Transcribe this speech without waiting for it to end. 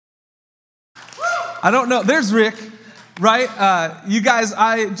I don't know. There's Rick, right? You guys,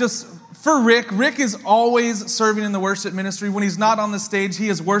 for Rick is always serving in the worship ministry. When he's not on the stage, he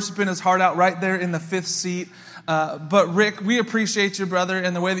is worshiping his heart out right there in the fifth seat. But Rick, we appreciate you, brother,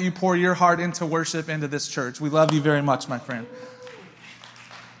 and the way that you pour your heart into worship, into this church. We love you very much, my friend.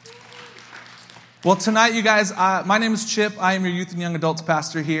 Well, tonight, you guys, my name is Chip. I am your youth and young adults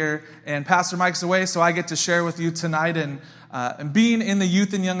pastor here, and Pastor Mike's away, so I get to share with you tonight. And being in the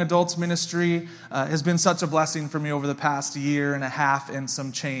youth and young adults ministry has been such a blessing for me over the past year and a half and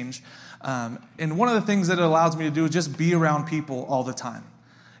some change. And one of the things that it allows me to do is just be around people all the time.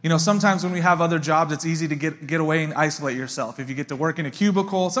 You know, sometimes when we have other jobs, it's easy to get away and isolate yourself. If you get to work in a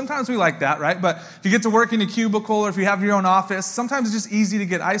cubicle, sometimes we like that, right? But if you get to work in a cubicle or if you have your own office, sometimes it's just easy to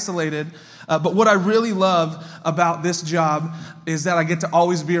get isolated. But what I really love about this job is that I get to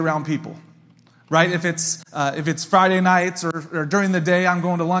always be around people, right? If it's Friday nights or during the day, I'm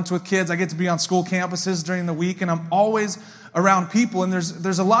going to lunch with kids. I get to be on school campuses during the week, and I'm always around people. And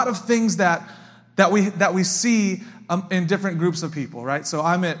there's a lot of things that we see in different groups of people, right? So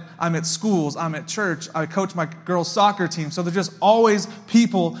I'm at schools, I'm at church, I coach my girls' soccer team. So there's just always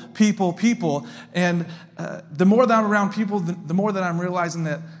people. And the more that I'm around people, the more that I'm realizing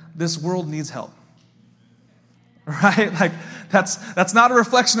that this world needs help, right? Like that's not a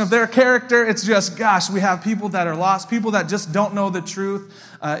reflection of their character. It's just, gosh, we have people that are lost, people that just don't know the truth.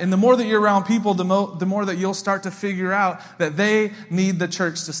 And the more that you're around people, the more that you'll start to figure out that they need the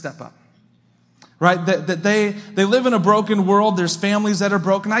church to step up. Right, that they live in a broken world. There's families that are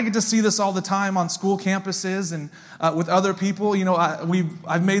broken. I get to see this all the time on school campuses and with other people. You know,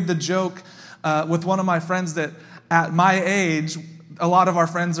 I've made the joke with one of my friends that at my age, a lot of our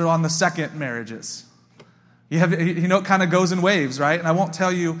friends are on the second marriages. It kind of goes in waves, right? And I won't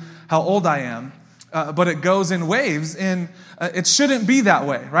tell you how old I am, but it goes in waves, and it shouldn't be that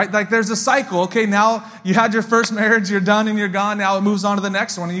way, right? Like there's a cycle. Okay, now you had your first marriage, you're done and you're gone. Now it moves on to the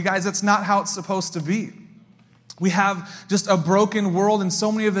next one. And you guys, that's not how it's supposed to be. We have just a broken world, and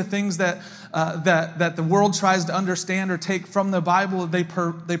so many of the things that the world tries to understand or take from the Bible, they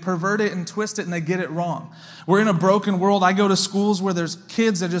pervert it and twist it, and they get it wrong. We're in a broken world. I go to schools where there's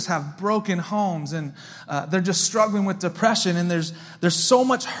kids that just have broken homes, and they're just struggling with depression, and there's so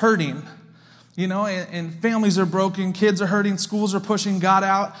much hurting. You know, and families are broken, kids are hurting, schools are pushing God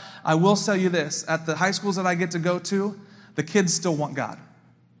out. I will tell you this, at the high schools that I get to go to, the kids still want God.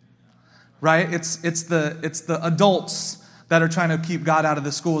 Right? It's the adults that are trying to keep God out of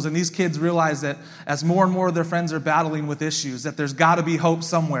the schools. And these kids realize that as more and more of their friends are battling with issues, that there's got to be hope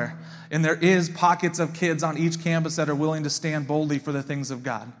somewhere. And there is pockets of kids on each campus that are willing to stand boldly for the things of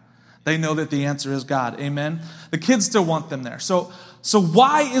God. They know that the answer is God. Amen? The kids still want them there. So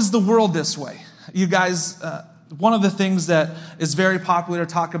why is the world this way? You guys, one of the things that is very popular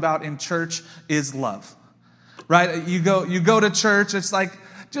to talk about in church is love. Right? You go to church, it's like,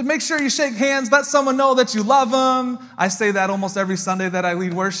 just make sure you shake hands, let someone know that you love them. I say that almost every Sunday that I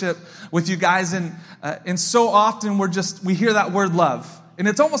lead worship with you guys, and so often we hear that word love. And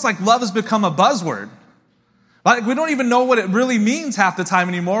it's almost like love has become a buzzword. Like we don't even know what it really means half the time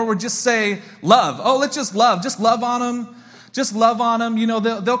anymore. We just say love. Oh, let's just love. Just love on them. Just love on them. You know,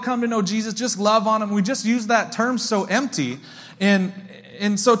 they'll come to know Jesus. Just love on them. We just use that term so empty.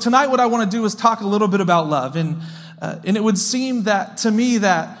 And so tonight what I want to do is talk a little bit about love. And it would seem that to me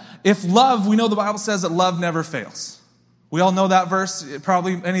that if love, we know the Bible says that love never fails. We all know that verse.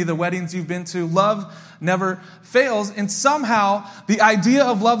 Probably any of the weddings you've been to, love never fails. And somehow the idea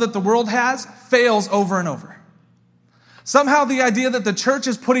of love that the world has fails over and over. Somehow the idea that the church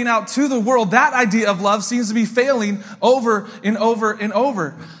is putting out to the world, that idea of love seems to be failing over and over and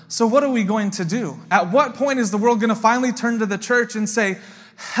over. So what are we going to do? At what point is the world going to finally turn to the church and say,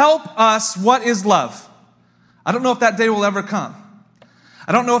 help us, what is love? I don't know if that day will ever come.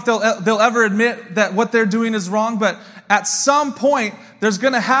 I don't know if they'll ever admit that what they're doing is wrong, but at some point, there's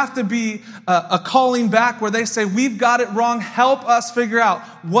going to have to be a calling back where they say, we've got it wrong, help us figure out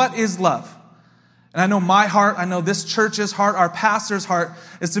what is love. And I know my heart, I know this church's heart, our pastor's heart,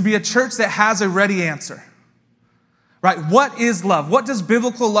 is to be a church that has a ready answer. Right? What is love? What does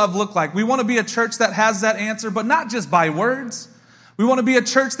biblical love look like? We want to be a church that has that answer, but not just by words. We want to be a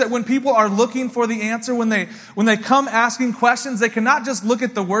church that when people are looking for the answer, when they come asking questions, they can not just look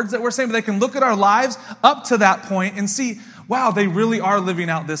at the words that we're saying, but they can look at our lives up to that point and see, wow, they really are living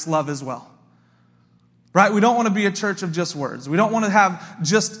out this love as well. Right? We don't want to be a church of just words. We don't want to have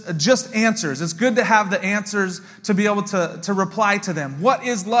just answers. It's good to have the answers to be able to reply to them. What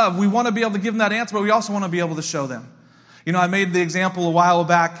is love? We want to be able to give them that answer, but we also want to be able to show them. You know, I made the example a while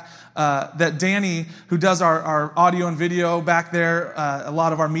back that Danny, who does our audio and video back there, a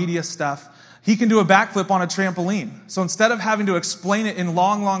lot of our media stuff, He can do a backflip on a trampoline. So instead of having to explain it in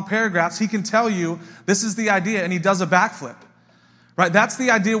long, long paragraphs, he can tell you, this is the idea, and he does a backflip. Right? That's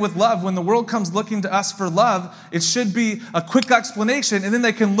the idea with love. When the world comes looking to us for love, it should be a quick explanation, and then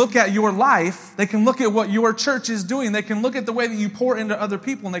they can look at your life, they can look at what your church is doing, they can look at the way that you pour into other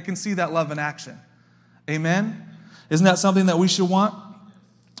people, and they can see that love in action. Amen? Isn't that something that we should want?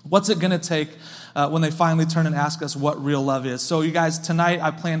 What's it going to take when they finally turn and ask us what real love is? So you guys, tonight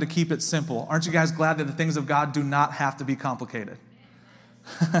I plan to keep it simple. Aren't you guys glad that the things of God do not have to be complicated?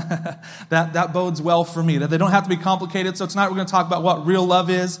 that bodes well for me, that they don't have to be complicated. So tonight we're going to talk about what real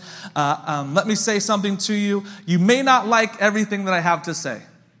love is. Let me say something to you. You may not like everything that I have to say.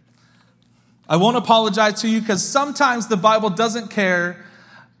 I won't apologize to you because sometimes the Bible doesn't care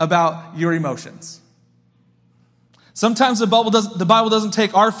about your emotions. Sometimes the Bible doesn't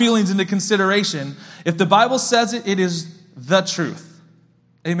take our feelings into consideration. If the Bible says it, it is the truth.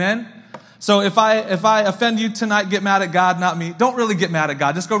 Amen? So if I offend you tonight, get mad at God, not me. Don't really get mad at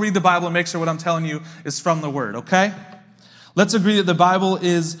God. Just go read the Bible and make sure what I'm telling you is from the Word, okay? Let's agree that the Bible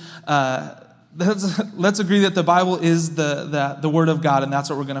is the Word of God, and that's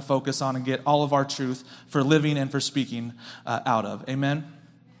what we're going to focus on and get all of our truth for living and for speaking out of. Amen?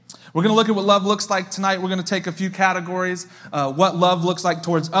 We're going to look at what love looks like tonight. We're going to take a few categories. What love looks like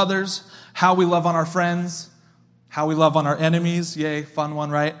towards others, how we love on our friends, how we love on our enemies. Yay, fun one,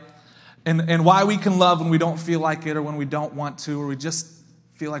 right? And why we can love when we don't feel like it or when we don't want to or we just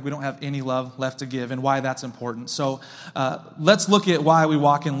feel like we don't have any love left to give and why that's important. So let's look at why we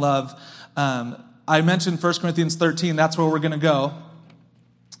walk in love. I mentioned 1 Corinthians 13. That's where we're going to go.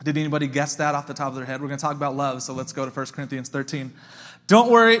 Did anybody guess that off the top of their head? We're going to talk about love, so let's go to 1 Corinthians 13.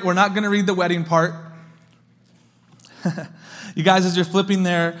 Don't worry, we're not going to read the wedding part. You guys, as you're flipping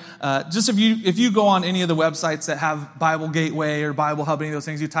there, just if you go on any of the websites that have Bible Gateway or Bible Hub, any of those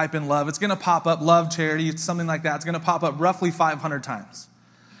things, you type in love, it's going to pop up love, charity, something like that. It's going to pop up roughly 500 times,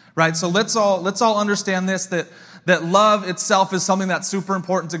 right? So let's all understand this, that love itself is something that's super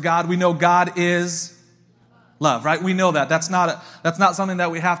important to God. We know God is love, right? We know that. That's not something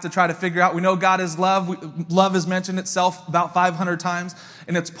that we have to try to figure out. We know God is love. Love is mentioned itself about 500 times,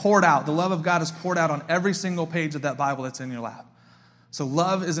 and it's poured out. The love of God is poured out on every single page of that Bible that's in your lap. So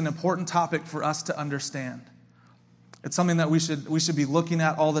love is an important topic for us to understand. It's something that we should be looking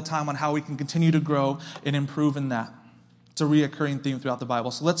at all the time on how we can continue to grow and improve in that. It's a reoccurring theme throughout the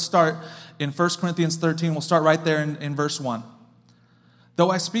Bible. So let's start in 1 Corinthians 13. We'll start right there in verse 1. Though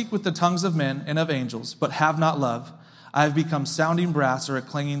I speak with the tongues of men and of angels, but have not love, I have become sounding brass or a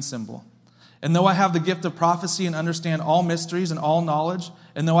clanging cymbal. And though I have the gift of prophecy and understand all mysteries and all knowledge,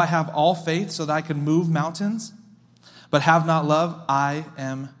 and though I have all faith so that I can move mountains, but have not love, I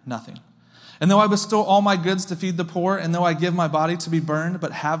am nothing. And though I bestow all my goods to feed the poor, and though I give my body to be burned,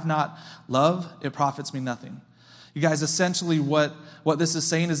 but have not love, it profits me nothing. You guys, essentially what this is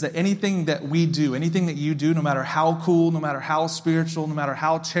saying is that anything that we do, anything that you do, no matter how cool, no matter how spiritual, no matter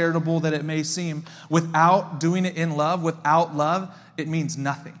how charitable that it may seem, without doing it in love, without love, it means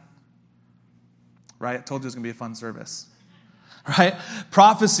nothing. Right? I told you it was going to be a fun service. Right?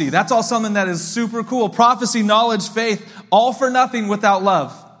 Prophecy, that's all something that is super cool. Prophecy, knowledge, faith, all for nothing without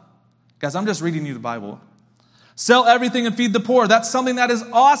love. Guys, I'm just reading you the Bible. Sell everything and feed the poor. That's something that is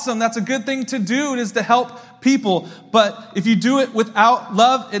awesome. That's a good thing to do. It is to help people. But if you do it without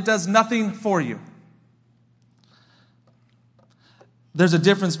love, it does nothing for you. There's a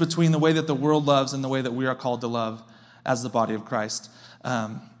difference between the way that the world loves and the way that we are called to love as the body of Christ.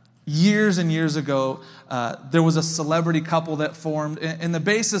 Years and years ago, there was a celebrity couple that formed, and the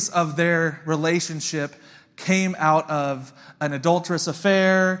basis of their relationship came out of an adulterous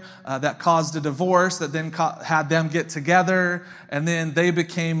affair that caused a divorce that then had them get together, and then they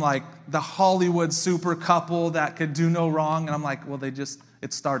became like the Hollywood super couple that could do no wrong. And I'm like, well,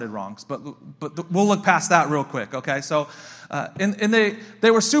 it started wrong, but we'll look past that real quick, okay? So, and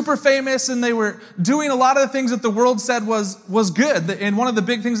they were super famous, and they were doing a lot of the things that the world said was good. And one of the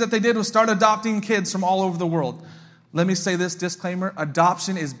big things that they did was start adopting kids from all over the world. Let me say this disclaimer: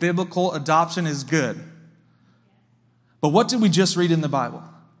 adoption is biblical. Adoption is good. But what did we just read in the Bible?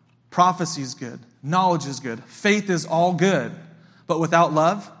 Prophecy is good. Knowledge is good. Faith is all good. But without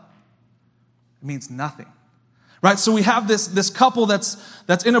love, it means nothing. Right? So we have this couple that's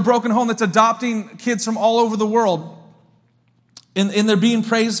in a broken home that's adopting kids from all over the world. And they're being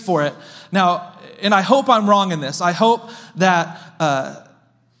praised for it. Now, and I hope I'm wrong in this. I hope that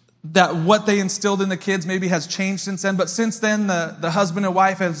what they instilled in the kids maybe has changed since then. But since then, the husband and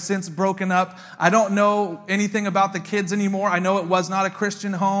wife have since broken up. I don't know anything about the kids anymore. I know it was not a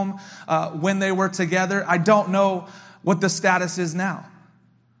Christian home when they were together. I don't know what the status is now.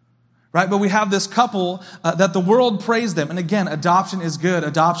 right? But we have this couple that the world praised them. And again, adoption is good.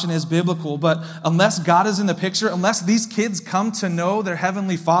 Adoption is biblical. But unless God is in the picture, unless these kids come to know their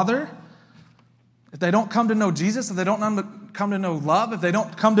heavenly Father, if they don't come to know Jesus, if they don't come to know love, if they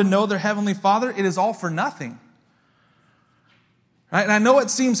don't come to know their heavenly Father, it is all for nothing. Right? And I know it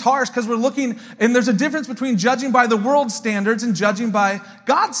seems harsh because we're looking, and there's a difference between judging by the world's standards and judging by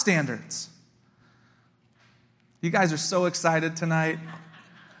God's standards. You guys are so excited tonight.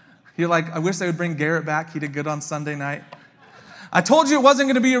 You're like, I wish they would bring Garrett back. He did good on Sunday night. I told you it wasn't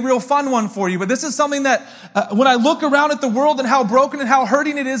going to be a real fun one for you, but this is something that when I look around at the world and how broken and how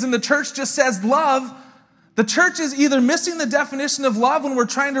hurting it is, and the church just says love, the church is either missing the definition of love when we're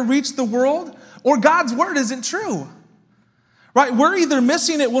trying to reach the world, or God's word isn't true. Right? We're either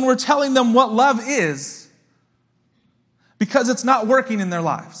missing it when we're telling them what love is because it's not working in their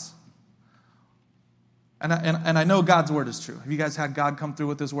lives. And I know God's word is true. Have you guys had God come through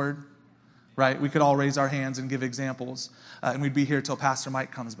with his word? Right? We could all raise our hands and give examples, and we'd be here till Pastor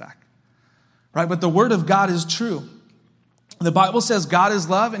Mike comes back. Right? But the word of God is true. The Bible says God is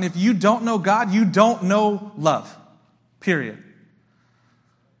love, and if you don't know God, you don't know love. Period.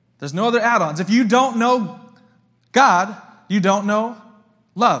 There's no other add-ons. If you don't know God, you don't know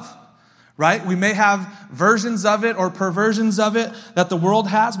love. Right? We may have versions of it or perversions of it that the world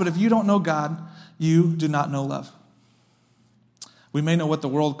has, but if you don't know God, you do not know love. We may know what the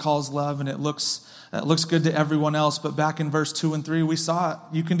world calls love, and it looks good to everyone else, but back in verse 2 and 3, we saw it.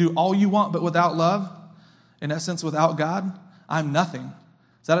 You can do all you want, but without love, in essence, without God, I'm nothing.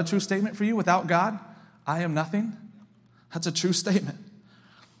 Is that a true statement for you? Without God, I am nothing? That's a true statement.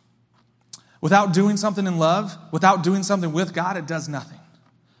 Without doing something in love, without doing something with God, it does nothing.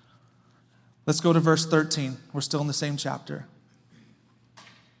 Let's go to verse 13. We're still in the same chapter.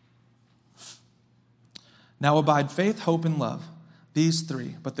 Now abide faith, hope, and love. These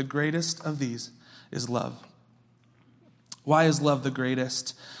three, but the greatest of these is love. Why is love the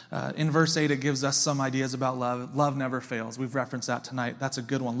greatest? In verse 8, it gives us some ideas about love. Love never fails. We've referenced that tonight. That's a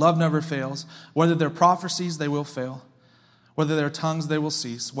good one. Love never fails. Whether they're prophecies, they will fail. Whether there are tongues, they will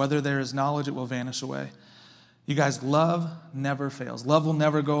cease. Whether there is knowledge, it will vanish away. You guys, love never fails. Love will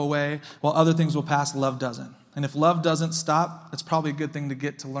never go away. While other things will pass, love doesn't. And if love doesn't stop, it's probably a good thing to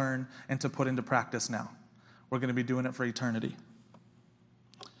get to learn and to put into practice now. We're going to be doing it for eternity.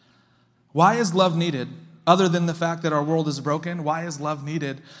 Why is love needed? Other than the fact that our world is broken, why is love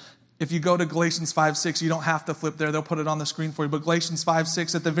needed? If you go to Galatians 5:6, you don't have to flip there. They'll put it on the screen for you. But Galatians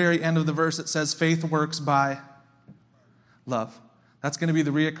 5:6, at the very end of the verse, it says, faith works by love. That's going to be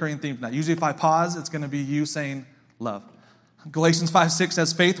the reoccurring theme tonight. Usually if I pause, it's going to be you saying love. Galatians 5:6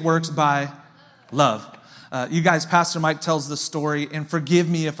 says, faith works by love. You guys, Pastor Mike tells this story, and forgive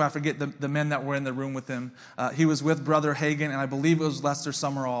me if I forget the men that were in the room with him. He was with Brother Hagin, and I believe it was Lester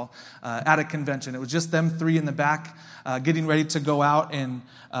Summerall at a convention. It was just them three in the back getting ready to go out, and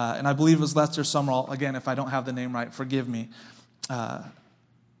I believe it was Lester Summerall. Again, if I don't have the name right, forgive me.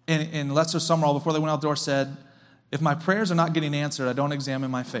 And Lester Summerall, before they went out the door, said, if my prayers are not getting answered, I don't examine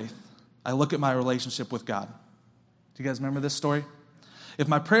my faith. I look at my relationship with God. Do you guys remember this story? If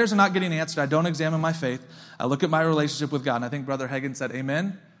my prayers are not getting answered, I don't examine my faith. I look at my relationship with God. And I think Brother Hagin said,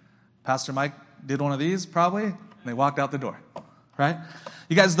 amen. Pastor Mike did one of these probably, and they walked out the door, right?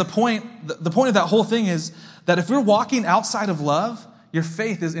 You guys, the point of that whole thing is that if you're walking outside of love, your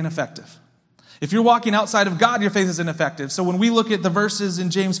faith is ineffective. If you're walking outside of God, your faith is ineffective. So when we look at the verses in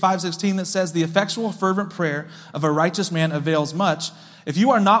James 5:16 that says, the effectual fervent prayer of a righteous man avails much, if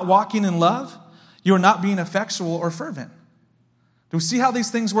you are not walking in love, you are not being effectual or fervent. Do we see how these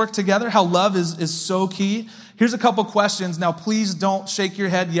things work together? How love is so key? Here's a couple questions. Now, please don't shake your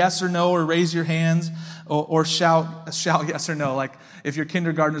head yes or no, or raise your hands, or shout yes or no. Like if you're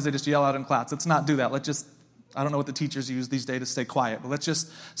kindergartners, they just yell out in class. Let's not do that. I don't know what the teachers use these days to stay quiet, but let's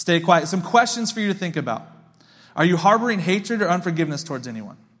just stay quiet. Some questions for you to think about. Are you harboring hatred or unforgiveness towards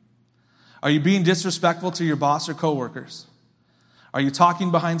anyone? Are you being disrespectful to your boss or coworkers? Are you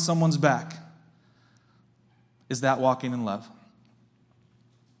talking behind someone's back? Is that walking in love?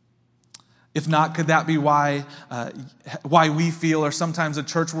 If not, could that be why we feel, or sometimes the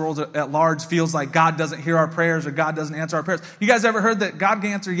church world at large feels like God doesn't hear our prayers or God doesn't answer our prayers? You guys ever heard that God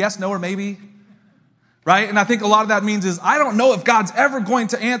can answer yes, no, or maybe? Right? And I think a lot of that means is, I don't know if God's ever going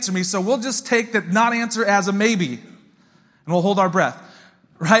to answer me, so we'll just take that not answer as a maybe, and we'll hold our breath.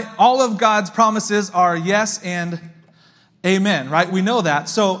 Right? All of God's promises are yes and amen, right? We know that.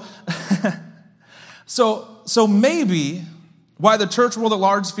 So maybe why the church world at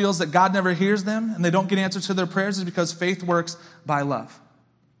large feels that God never hears them and they don't get answers to their prayers is because faith works by love.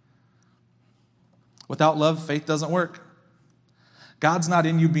 Without love, faith doesn't work. God's not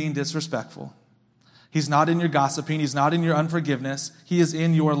in you being disrespectful. He's not in your gossiping. He's not in your unforgiveness. He is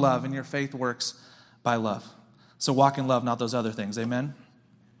in your love, and your faith works by love. So walk in love, not those other things. Amen?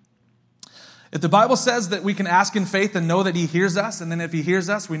 If the Bible says that we can ask in faith and know that he hears us, and then if he hears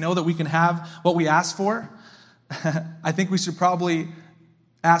us, we know that we can have what we ask for, I think we should probably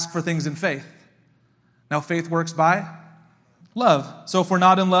ask for things in faith. Now, faith works by love. So if we're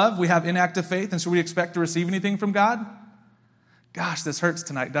not in love, we have inactive faith, and should we expect to receive anything from God? Gosh, this hurts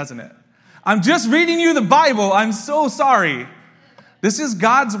tonight, doesn't it? I'm just reading you the Bible. I'm so sorry. This is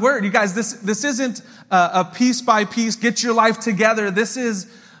God's word. You guys, this isn't a piece by piece, get your life together. This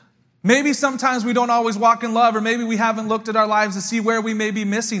is, maybe sometimes we don't always walk in love, or maybe we haven't looked at our lives to see where we may be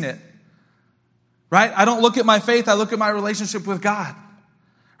missing it. Right? I don't look at my faith, I look at my relationship with God.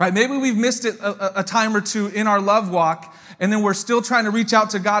 Right? Maybe we've missed it a time or two in our love walk, and then we're still trying to reach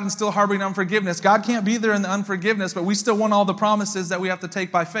out to God and still harboring unforgiveness. God can't be there in the unforgiveness, but we still want all the promises that we have to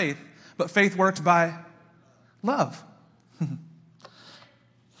take by faith. But faith works by love.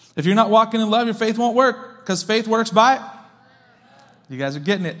 If you're not walking in love, your faith won't work, because faith works by... You guys are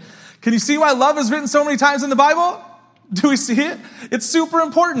getting it. Can you see why love is written so many times in the Bible? Do we see it? It's super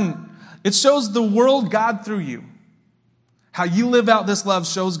important. It shows the world God through you. How you live out this love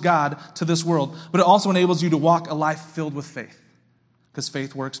shows God to this world. But it also enables you to walk a life filled with faith. Because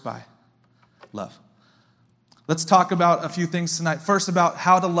faith works by love. Let's talk about a few things tonight. First, about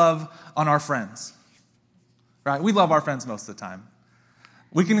how to love on our friends. Right? We love our friends most of the time.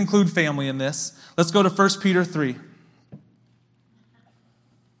 We can include family in this. Let's go to 1 Peter 3.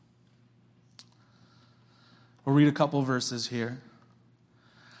 We'll read a couple verses here.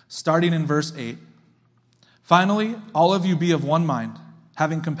 Starting in verse 8. Finally, all of you be of one mind,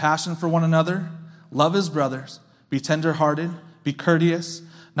 having compassion for one another, love as brothers, be tender-hearted, be courteous,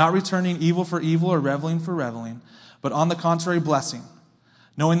 not returning evil for evil or reveling for reveling, but on the contrary blessing,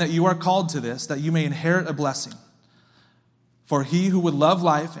 knowing that you are called to this, that you may inherit a blessing. For he who would love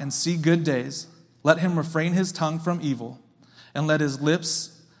life and see good days, let him refrain his tongue from evil, and let his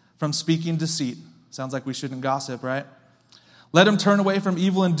lips from speaking deceit. Sounds like we shouldn't gossip, right? Let him turn away from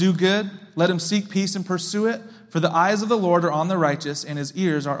evil and do good. Let him seek peace and pursue it. For the eyes of the Lord are on the righteous, and his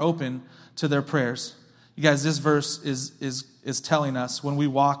ears are open to their prayers. You guys, this verse is telling us when we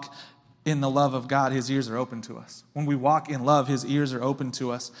walk in the love of God, his ears are open to us. When we walk in love, his ears are open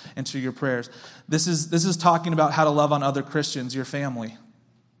to us and to your prayers. This is talking about how to love on other Christians, your family.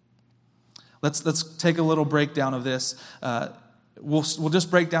 Let's take a little breakdown of this. We'll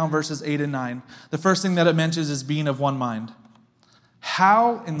just break down verses 8 and 9. The first thing that it mentions is being of one mind.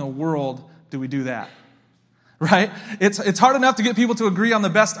 How in the world do we do that? Right? It's hard enough to get people to agree on the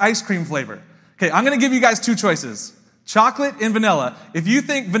best ice cream flavor. Okay, I'm going to give you guys two choices. Chocolate and vanilla. If you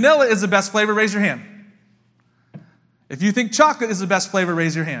think vanilla is the best flavor, raise your hand. If you think chocolate is the best flavor,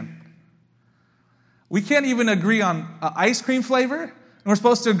 raise your hand. We can't even agree on ice cream flavor, and we're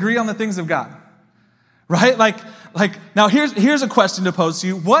supposed to agree on the things of God. Right? Like now here's a question to pose to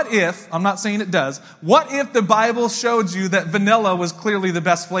you. What if, I'm not saying it does, what if the Bible showed you that vanilla was clearly the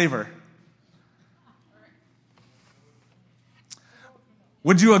best flavor?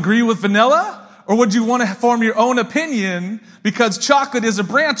 Would you agree with vanilla? Or would you want to form your own opinion because chocolate is a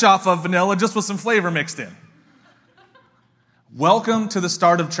branch off of vanilla just with some flavor mixed in? Welcome to the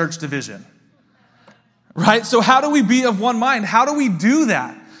start of church division. Right? So how do we be of one mind? How do we do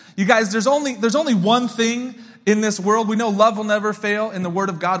that? You guys, there's only one thing in this world. We know love will never fail and the word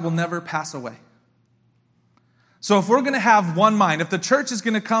of God will never pass away. So if we're going to have one mind, if the church is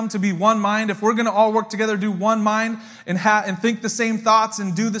going to come to be one mind, if we're going to all work together, do one mind and think the same thoughts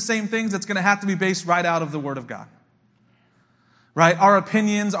and do the same things, it's going to have to be based right out of the word of God. Right? Our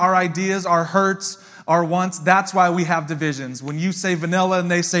opinions, our ideas, our hurts, our wants, that's why we have divisions. When you say vanilla and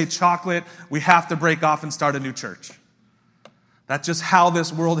they say chocolate, we have to break off and start a new church. That's just how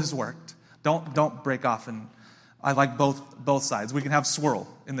this world has worked. Don't break off. And I like both sides. We can have swirl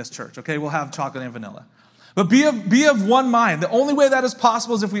in this church. Okay, we'll have chocolate and vanilla. But be of one mind. The only way that is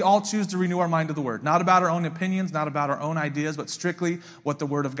possible is if we all choose to renew our mind to the word. Not about our own opinions, not about our own ideas, but strictly what the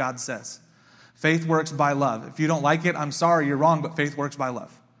word of God says. Faith works by love. If you don't like it, I'm sorry, you're wrong, but faith works by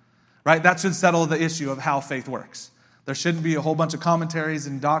love. Right? That should settle the issue of how faith works. There shouldn't be a whole bunch of commentaries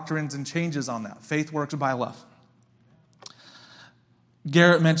and doctrines and changes on that. Faith works by love.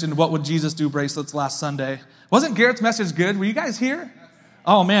 Garrett mentioned what would Jesus do bracelets last Sunday. Wasn't Garrett's message good? Were you guys here?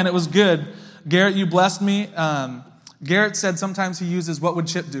 Oh man, it was good. Garrett, you blessed me. Garrett said sometimes he uses what would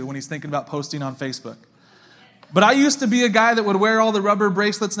Chip do when he's thinking about posting on Facebook. But I used to be a guy that would wear all the rubber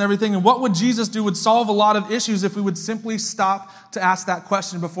bracelets and everything, and what would Jesus do would solve a lot of issues if we would simply stop to ask that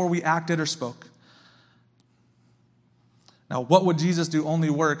question before we acted or spoke. Now, what would Jesus do only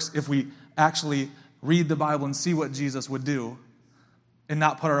works if we actually read the Bible and see what Jesus would do and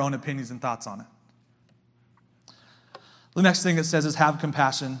not put our own opinions and thoughts on it. The next thing it says is have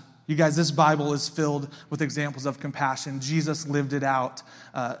compassion. You guys, this Bible is filled with examples of compassion. Jesus lived it out.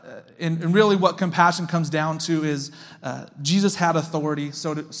 And really what compassion comes down to is Jesus had authority,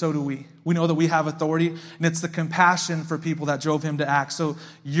 so do we. We know that we have authority, and it's the compassion for people that drove him to act. So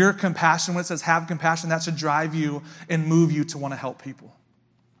your compassion, when it says have compassion, that should drive you and move you to want to help people.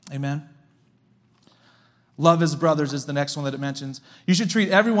 Amen? Love his brothers is the next one that it mentions. You should treat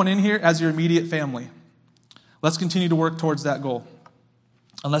everyone in here as your immediate family. Let's continue to work towards that goal.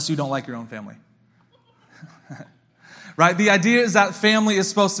 Unless you don't like your own family. Right? The idea is that family is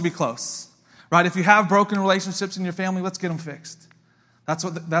supposed to be close. Right? If you have broken relationships in your family, let's get them fixed. That's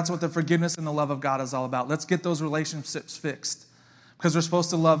what the forgiveness and the love of God is all about. Let's get those relationships fixed. Because we're supposed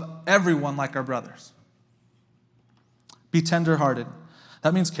to love everyone like our brothers. Be tenderhearted.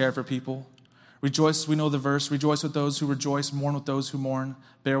 That means care for people. Rejoice, we know the verse. Rejoice with those who rejoice. Mourn with those who mourn.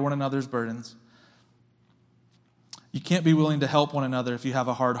 Bear one another's burdens. You can't be willing to help one another if you have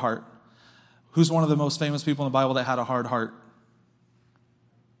a hard heart. Who's one of the most famous people in the Bible that had a hard heart?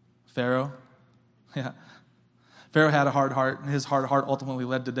 Pharaoh? Yeah. Pharaoh had a hard heart, and his hard heart ultimately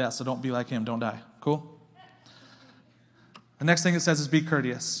led to death, so don't be like him. Don't die. Cool? The next thing it says is be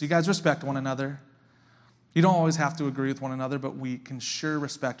courteous. You guys respect one another. You don't always have to agree with one another, but we can sure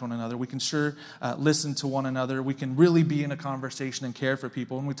respect one another. We can sure listen to one another. We can really be in a conversation and care for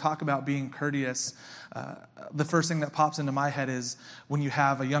people. When we talk about being courteous, the first thing that pops into my head is when you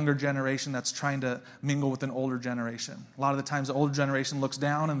have a younger generation that's trying to mingle with an older generation. A lot of the times the older generation looks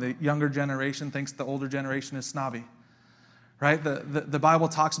down and the younger generation thinks the older generation is snobby. Right? The Bible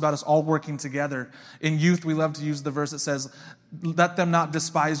talks about us all working together. In youth, we love to use the verse that says, let them not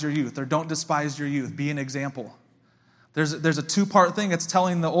despise your youth, or don't despise your youth. Be an example. There's a two-part thing. It's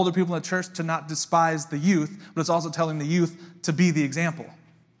telling the older people in the church to not despise the youth, but it's also telling the youth to be the example.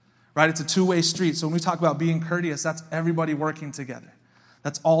 Right? It's a two-way street. So when we talk about being courteous, that's everybody working together.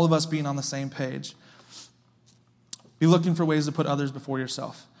 That's all of us being on the same page. Be looking for ways to put others before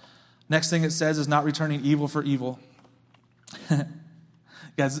yourself. Next thing it says is not returning evil for evil.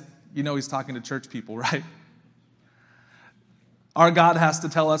 Guys, you know he's talking to church people, right? Our God has to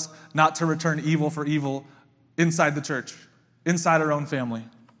tell us not to return evil for evil inside the church, inside our own family.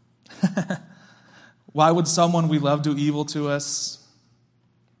 Why would someone we love do evil to us?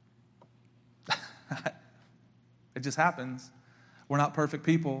 It just happens. We're not perfect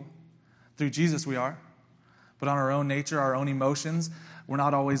people. Through Jesus we are. But on our own nature, our own emotions, we're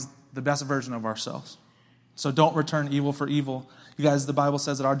not always the best version of ourselves. So don't return evil for evil. You guys, the Bible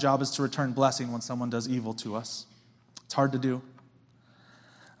says that our job is to return blessing when someone does evil to us. It's hard to do.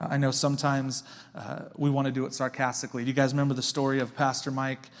 I know sometimes we want to do it sarcastically. Do you guys remember the story of Pastor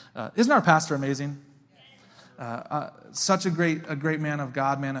Mike? Isn't our pastor amazing? Such a great man of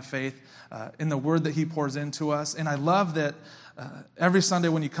God, man of faith, in the word that he pours into us. And I love that every Sunday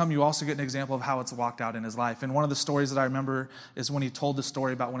when you come, you also get an example of how it's walked out in his life. And one of the stories that I remember is when he told the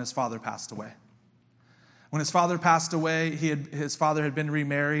story about when his father passed away. When his father passed away, his father had been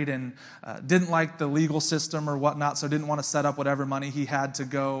remarried and didn't like the legal system or whatnot, so didn't want to set up whatever money he had to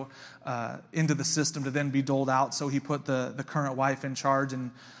go into the system to then be doled out. So he put the current wife in charge.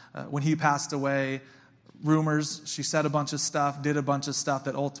 And when he passed away, rumors, she said a bunch of stuff, did a bunch of stuff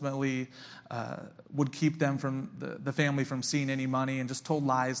that ultimately would keep them from the family from seeing any money, and just told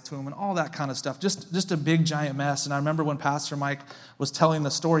lies to him and all that kind of stuff. Just a big giant mess. And I remember when Pastor Mike was telling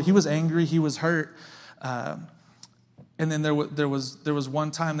the story, he was angry, he was hurt. And then there was one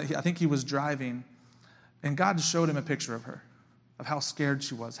time that I think he was driving, and God just showed him a picture of her, of how scared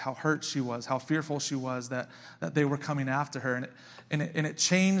she was, how hurt she was, how fearful she was that they were coming after her, and it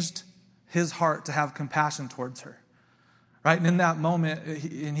changed his heart to have compassion towards her, right? And in that moment,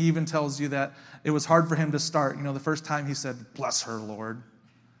 and he even tells you that it was hard for him to start. You know, the first time he said, "Bless her, Lord."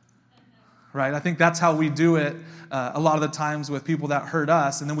 Right? I think that's how we do it a lot of the times with people that hurt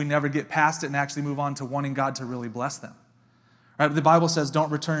us, and then we never get past it and actually move on to wanting God to really bless them. Right? The Bible says,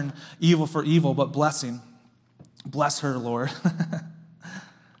 don't return evil for evil, but blessing. Bless her, Lord.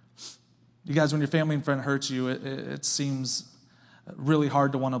 You guys, when your family and friend hurts you, it seems really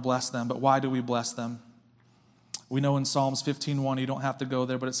hard to want to bless them, but why do we bless them? We know in Psalms 15:1, you don't have to go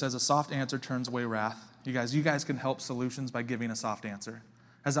there, but it says, a soft answer turns away wrath. You guys can help solutions by giving a soft answer.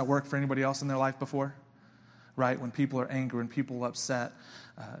 Has that worked for anybody else in their life before? Right? When people are angry, when people are upset,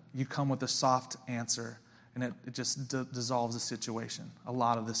 you come with a soft answer, and it just dissolves the situation, a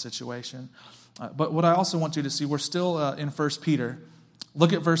lot of the situation. But what I also want you to see, we're still in 1 Peter.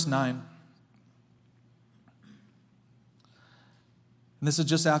 Look at verse 9. And this is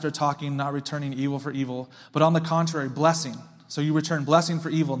just after talking, not returning evil for evil, but on the contrary, blessing. So you return blessing for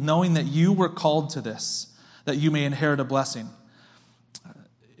evil, knowing that you were called to this, that you may inherit a blessing.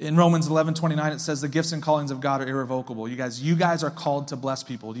 In Romans 11:29, it says the gifts and callings of God are irrevocable. You guys are called to bless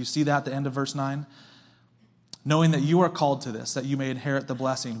people. Do you see that at the end of verse 9? Knowing that you are called to this, that you may inherit the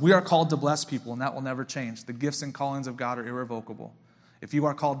blessing. We are called to bless people, and that will never change. The gifts and callings of God are irrevocable. If you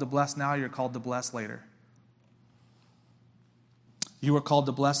are called to bless now, you're called to bless later. You are called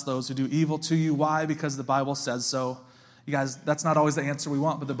to bless those who do evil to you. Why? Because the Bible says so. You guys, that's not always the answer we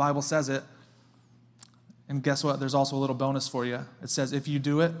want, but the Bible says it. And guess what? There's also a little bonus for you. It says, if you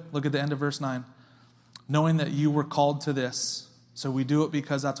do it, look at the end of verse 9. Knowing that you were called to this. So we do it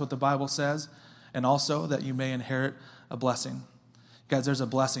because that's what the Bible says. And also that you may inherit a blessing. Guys, there's a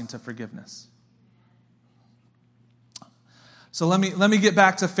blessing to forgiveness. So let me get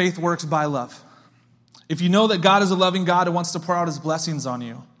back to faith works by love. If you know that God is a loving God who wants to pour out his blessings on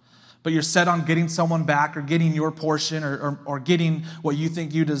you, but you're set on getting someone back or getting your portion or getting what you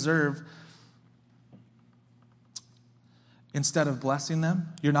think you deserve, instead of blessing them,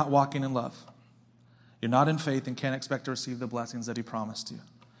 you're not walking in love. You're not in faith and can't expect to receive the blessings that he promised you,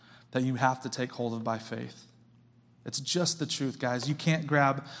 that you have to take hold of by faith. It's just the truth, guys. You can't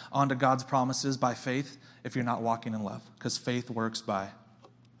grab onto God's promises by faith if you're not walking in love, because faith works by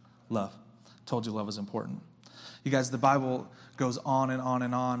love. Told you love is important. You guys, the Bible goes on and on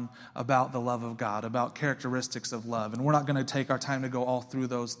and on about the love of God, about characteristics of love. And we're not going to take our time to go all through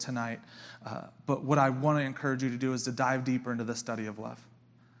those tonight. But what I want to encourage you to do is to dive deeper into the study of love.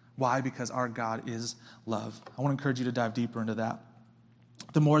 Why? Because our God is love. I want to encourage you to dive deeper into that.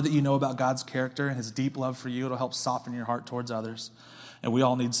 The more that you know about God's character and his deep love for you, it'll help soften your heart towards others. And we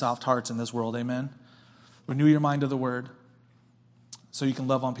all need soft hearts in this world, amen? Renew your mind to the word so you can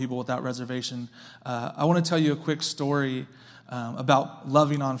love on people without reservation. I want to tell you a quick story about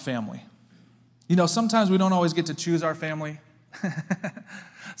loving on family. You know, sometimes we don't always get to choose our family.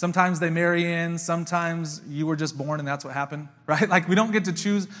 Sometimes they marry in. Sometimes you were just born and that's what happened, right? Like we don't get to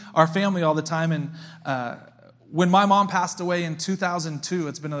choose our family all the time. And when my mom passed away in 2002,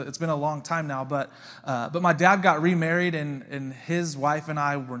 it's been a long time now, but my dad got remarried and his wife and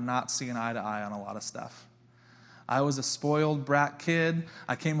I were not seeing eye to eye on a lot of stuff. I was a spoiled brat kid.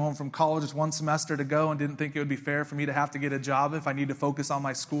 I came home from college with one semester to go and didn't think it would be fair for me to have to get a job if I need to focus on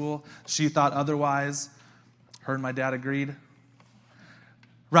my school. She thought otherwise. Her and my dad agreed.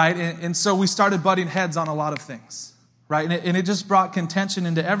 Right? And so we started butting heads on a lot of things. Right? And it just brought contention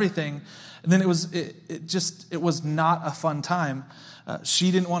into everything. And then it was not a fun time.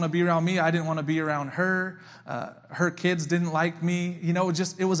 She didn't want to be around me. I didn't want to be around her. Her kids didn't like me. You know,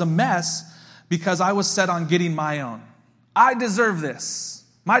 it was a mess. Because I was set on getting my own. I deserve this.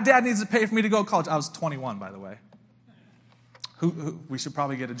 My dad needs to pay for me to go to college. I was 21, by the way. We should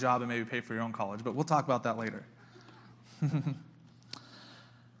probably get a job and maybe pay for your own college, but we'll talk about that later.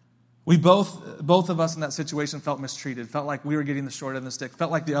 We both of us in that situation felt mistreated, felt like we were getting the short end of the stick, felt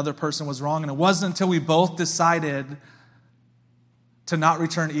like the other person was wrong, and it wasn't until we both decided to not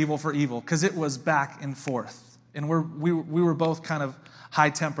return evil for evil, because it was back and forth. And we were both kind of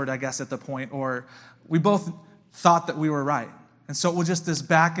high-tempered, I guess, at the point, or we both thought that we were right. And so it was just this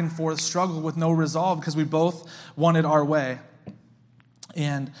back-and-forth struggle with no resolve because we both wanted our way.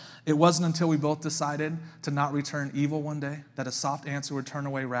 And it wasn't until we both decided to not return evil one day that a soft answer would turn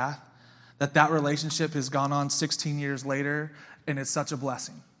away wrath, that relationship has gone on 16 years later, and it's such a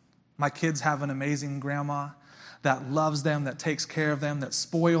blessing. My kids have an amazing grandma that loves them, that takes care of them, that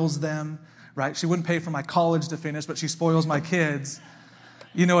spoils them, right? She wouldn't pay for my college to finish, but she spoils my kids.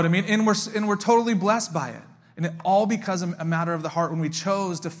 You know what I mean? And we're totally blessed by it. And it all because of a matter of the heart when we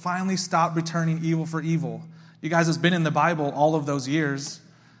chose to finally stop returning evil for evil. You guys, it's been in the Bible all of those years.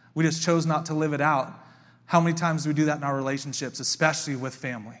 We just chose not to live it out. How many times do we do that in our relationships, especially with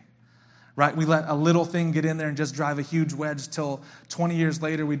family? Right? We let a little thing get in there and just drive a huge wedge till 20 years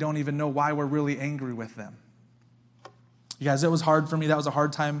later we don't even know why we're really angry with them. You guys, it was hard for me. That was a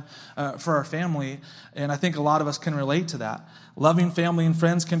hard time for our family, and I think a lot of us can relate to that. Loving family and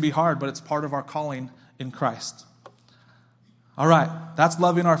friends can be hard, but it's part of our calling in Christ. All right, that's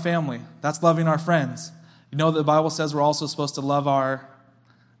loving our family. That's loving our friends. You know the Bible says we're also supposed to love our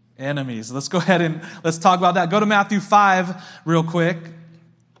enemies. Let's go ahead and let's talk about that. Go to Matthew 5 real quick.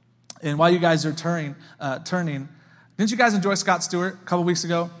 And while you guys are turning, didn't you guys enjoy Scott Stewart a couple weeks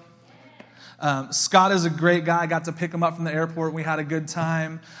ago? Scott is a great guy. I got to pick him up from the airport. We had a good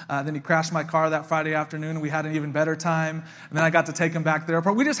time. Then he crashed my car that Friday afternoon, and we had an even better time. And then I got to take him back to the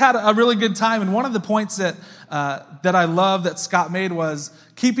airport. We just had a really good time. And one of the points that I love that Scott made was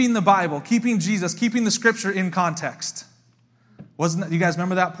keeping the Bible, keeping Jesus, keeping the Scripture in context. You guys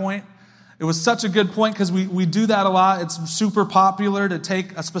remember that point? It was such a good point because we do that a lot. It's super popular to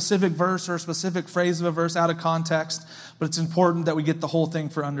take a specific verse or a specific phrase of a verse out of context, but it's important that we get the whole thing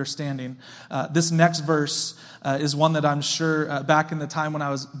for understanding. This next verse is one that I'm sure back in the time when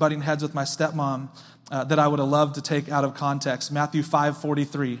I was butting heads with my stepmom that I would have loved to take out of context. Matthew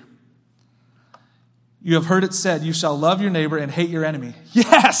 5:43. You have heard it said, you shall love your neighbor and hate your enemy.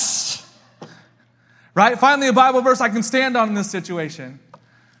 Yes! Right? Finally a Bible verse I can stand on in this situation.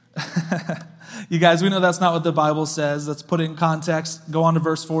 You guys, we know that's not what the Bible says. Let's put it in context. Go on to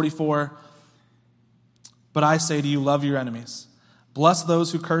verse 44. But I say to you, love your enemies. Bless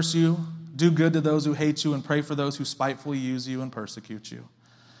those who curse you. Do good to those who hate you, and pray for those who spitefully use you and persecute you.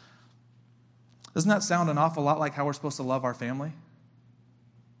 Doesn't that sound an awful lot like how we're supposed to love our family?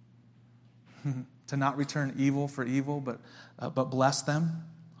 To not return evil for evil, but bless them.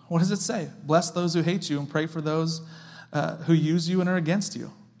 What does it say? Bless those who hate you and pray for those who use you and are against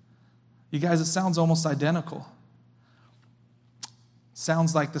you. You guys, it sounds almost identical.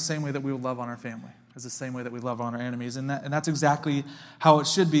 Sounds like the same way that we would love on our family. It's the same way that we love on our enemies. And that's exactly how it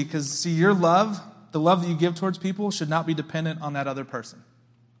should be. Because, see, your love, the love that you give towards people, should not be dependent on that other person.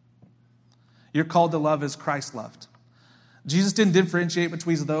 You're called to love as Christ loved. Jesus didn't differentiate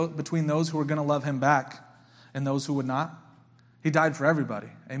between those who were going to love him back and those who would not. He died for everybody.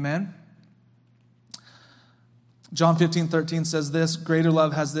 Amen? John 15:13 says this, greater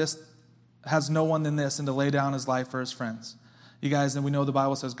love has no one than this, and to lay down his life for his friends. You guys, and we know the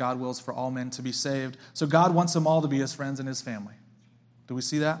Bible says God wills for all men to be saved. So God wants them all to be his friends and his family. Do we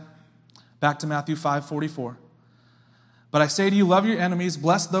see that? Back to Matthew 5:44. But I say to you, love your enemies,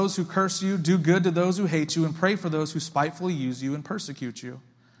 bless those who curse you, do good to those who hate you, and pray for those who spitefully use you and persecute you,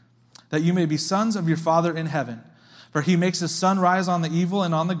 that you may be sons of your Father in heaven. For he makes his sun rise on the evil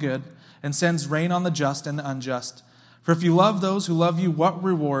and on the good, and sends rain on the just and the unjust. For if you love those who love you, what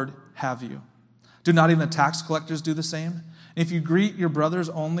reward have you? Do not even the tax collectors do the same? And if you greet your brothers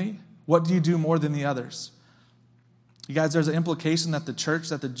only, what do you do more than the others? You guys, there's an implication that the church,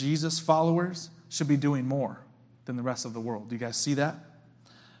 that the Jesus followers should be doing more than the rest of the world. Do you guys see that?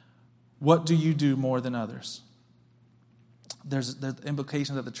 What do you do more than others? There's the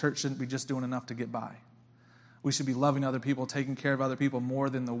implication that the church shouldn't be just doing enough to get by. We should be loving other people, taking care of other people more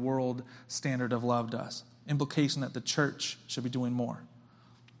than the world standard of love does. Implication that the church should be doing more.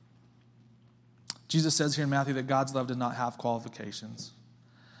 Jesus says here in Matthew that God's love did not have qualifications.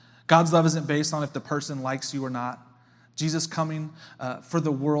 God's love isn't based on if the person likes you or not. Jesus coming for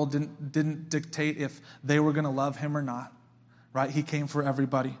the world didn't dictate if they were going to love him or not. Right? He came for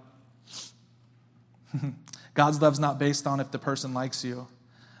everybody. God's love's not based on if the person likes you,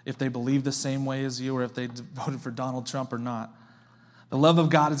 if they believe the same way as you, or if they voted for Donald Trump or not. The love of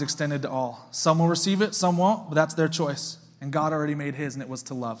God is extended to all. Some will receive it, some won't, but that's their choice. And God already made his, and it was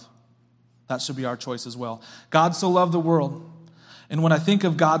to love. That should be our choice as well. God so loved the world. And when I think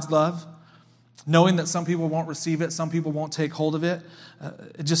of God's love, knowing that some people won't receive it, some people won't take hold of it,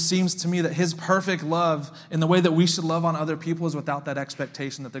 it just seems to me that his perfect love in the way that we should love on other people is without that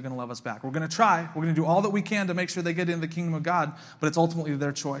expectation that they're going to love us back. We're going to try. We're going to do all that we can to make sure they get into the kingdom of God, but it's ultimately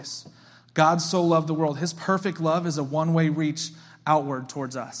their choice. God so loved the world. His perfect love is a one-way reach outward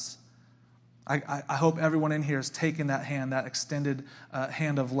towards us. I hope everyone in here has taken that hand, that extended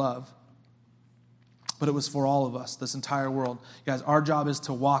hand of love. But it was for all of us, this entire world. You guys, our job is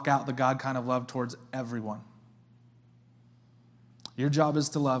to walk out the God kind of love towards everyone. Your job is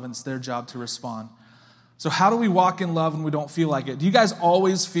to love, and it's their job to respond. So how do we walk in love when we don't feel like it? Do you guys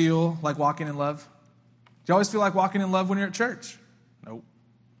always feel like walking in love? Do you always feel like walking in love when you're at church? Nope.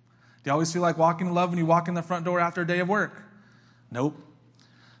 Do you always feel like walking in love when you walk in the front door after a day of work? Nope.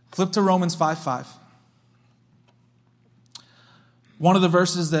 Flip to Romans 5:5. One of the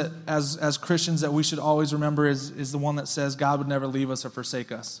verses that, as Christians, that we should always remember is the one that says God would never leave us or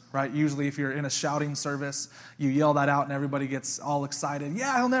forsake us, right? Usually if you're in a shouting service, you yell that out and everybody gets all excited.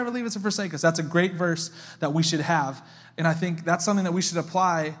 Yeah, he'll never leave us or forsake us. That's a great verse that we should have. And I think that's something that we should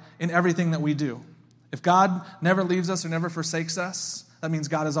apply in everything that we do. If God never leaves us or never forsakes us, that means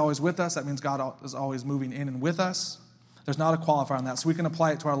God is always with us. That means God is always moving in and with us. There's not a qualifier on that, so we can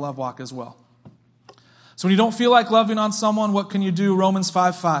apply it to our love walk as well. So when you don't feel like loving on someone, what can you do? Romans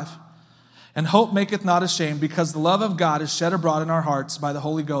 5:5. And hope maketh not ashamed, because the love of God is shed abroad in our hearts by the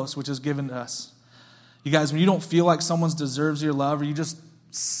Holy Ghost, which is given to us. You guys, when you don't feel like someone deserves your love, or you just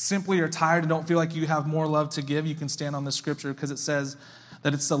simply are tired and don't feel like you have more love to give, you can stand on this scripture because it says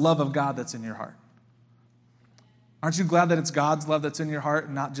that it's the love of God that's in your heart. Aren't you glad that it's God's love that's in your heart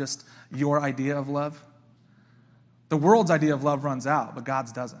and not just your idea of love? The world's idea of love runs out, but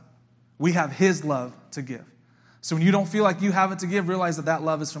God's doesn't. We have his love to give. So when you don't feel like you have it to give, realize that that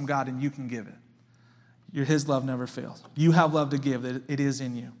love is from God and you can give it. His love never fails. You have love to give. It is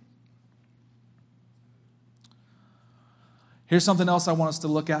in you. Here's something else I want us to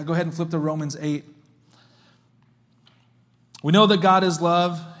look at. Go ahead and flip to Romans 8. We know that God is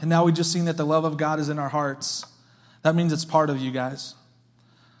love, and now we've just seen that the love of God is in our hearts. That means it's part of you guys.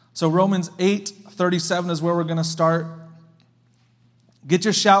 So Romans 8:37 is where we're going to start. Get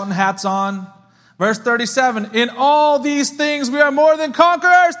your shouting hats on. Verse 37, in all these things we are more than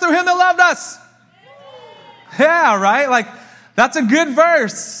conquerors through him that loved us. Yeah, right? Like, that's a good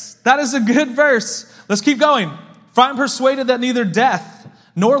verse. That is a good verse. Let's keep going. For I am persuaded that neither death,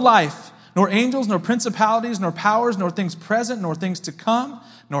 nor life, nor angels, nor principalities, nor powers, nor things present, nor things to come,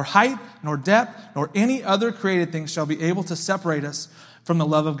 nor height, nor depth, nor any other created thing shall be able to separate us from the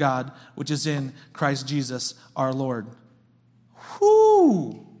love of God, which is in Christ Jesus our Lord.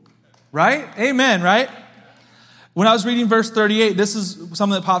 Whoo! Right? Amen, right? When I was reading verse 38, this is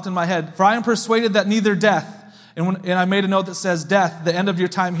something that popped in my head. For I am persuaded that neither death, and I made a note that says death, the end of your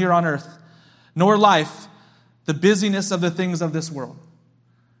time here on earth, nor life, the busyness of the things of this world.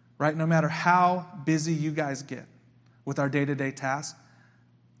 Right? No matter how busy you guys get with our day-to-day tasks,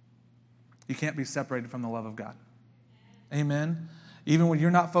 you can't be separated from the love of God. Amen? Even when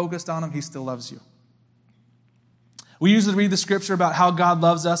you're not focused on him, he still loves you. We usually read the scripture about how God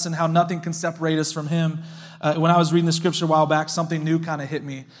loves us and how nothing can separate us from him. When I was reading the scripture a while back, something new kind of hit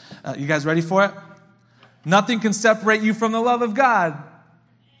me. You guys ready for it? Nothing can separate you from the love of God.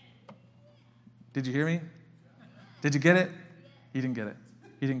 Did you hear me? Did you get it? You didn't get it.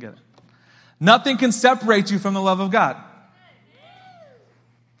 You didn't get it. Nothing can separate you from the love of God.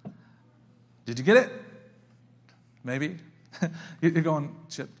 Did you get it? Maybe. You're going,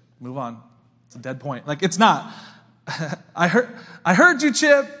 Chip, move on. It's a dead point. Like, it's not. I heard you,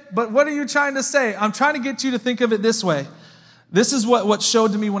 Chip, but what are you trying to say? I'm trying to get you to think of it this way. This is what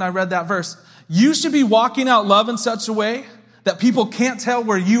showed to me when I read that verse. You should be walking out love in such a way that people can't tell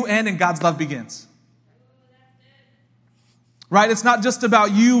where you end and God's love begins. Right? It's not just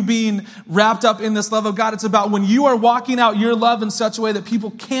about you being wrapped up in this love of God. It's about when you are walking out your love in such a way that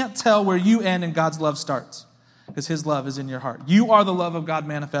people can't tell where you end and God's love starts. Because his love is in your heart. You are the love of God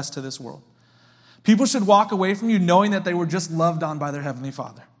manifest to this world. People should walk away from you knowing that they were just loved on by their Heavenly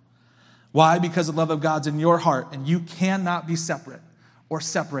Father. Why? Because the love of God's in your heart, and you cannot be separate or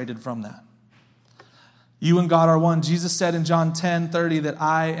separated from that. You and God are one. Jesus said in John 10:30 that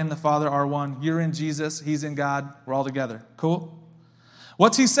I and the Father are one. You're in Jesus. He's in God. We're all together. Cool?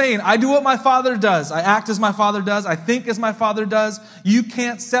 What's he saying? I do what my Father does. I act as my Father does. I think as my Father does. You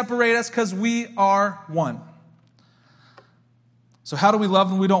can't separate us because we are one. So how do we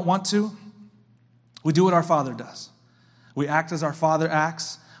love when we don't want to? We do what our Father does. We act as our Father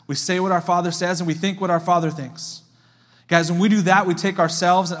acts. We say what our Father says, and we think what our Father thinks. Guys, when we do that, we take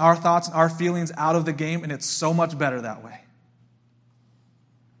ourselves and our thoughts and our feelings out of the game, and it's so much better that way.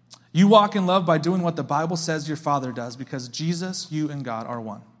 You walk in love by doing what the Bible says your Father does, because Jesus, you, and God are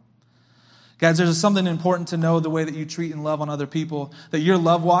one. Guys, there's something important to know the way that you treat and love on other people, that your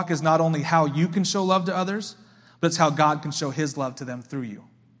love walk is not only how you can show love to others, but it's how God can show his love to them through you.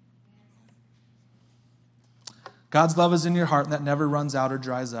 God's love is in your heart, and that never runs out or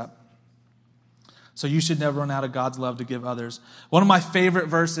dries up. So you should never run out of God's love to give others. One of my favorite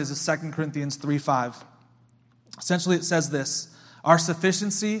verses is 2 Corinthians 3:5. Essentially, it says this: our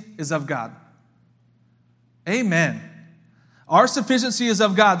sufficiency is of God. Amen. Our sufficiency is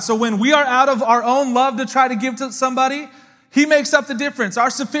of God. So when we are out of our own love to try to give to somebody, he makes up the difference. Our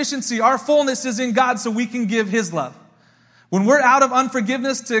sufficiency, our fullness is in God, so we can give his love. When we're out of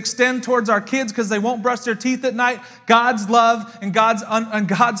unforgiveness to extend towards our kids because they won't brush their teeth at night, God's love and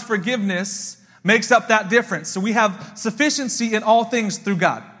God's forgiveness makes up that difference. So we have sufficiency in all things through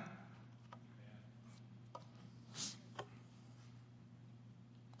God.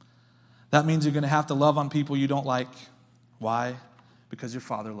 That means you're going to have to love on people you don't like. Why? Because your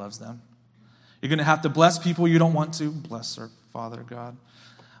Father loves them. You're going to have to bless people you don't want to. Bless our Father, God.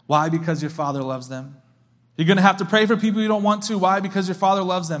 Why? Because your Father loves them. You're going to have to pray for people you don't want to. Why? Because your Father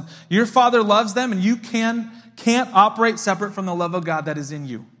loves them. Your Father loves them, and you can't operate separate from the love of God that is in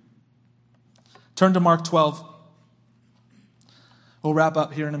you. Turn to Mark 12. We'll wrap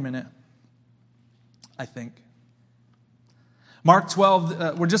up here in a minute, I think. Mark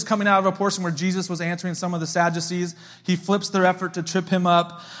 12, we're just coming out of a portion where Jesus was answering some of the Sadducees. He flips their effort to trip him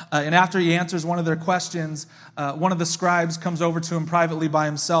up. And after he answers one of their questions, one of the scribes comes over to him privately by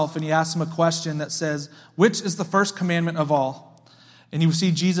himself, and he asks him a question that says, which is the first commandment of all? And you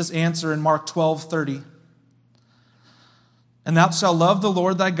see Jesus answer in Mark 12:30. And thou shalt love the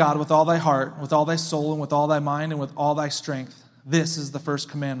Lord thy God with all thy heart, with all thy soul, and with all thy mind, and with all thy strength. This is the first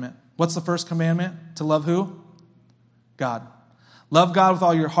commandment. What's the first commandment? To love who? God. Love God with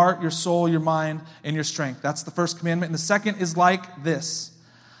all your heart, your soul, your mind, and your strength. That's the first commandment. And the second is like this.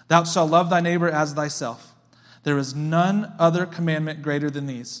 Thou shalt love thy neighbor as thyself. There is none other commandment greater than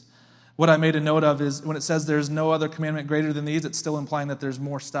these. What I made a note of is when it says there's no other commandment greater than these, it's still implying that there's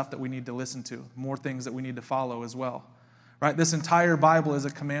more stuff that we need to listen to, more things that we need to follow as well. Right? This entire Bible is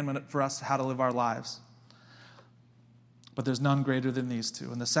a commandment for us how to live our lives. But there's none greater than these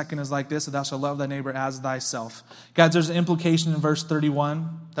two. And the second is like this, thou shalt love thy neighbor as thyself. Guys, there's an implication in verse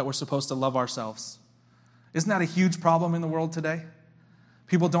 31 that we're supposed to love ourselves. Isn't that a huge problem in the world today?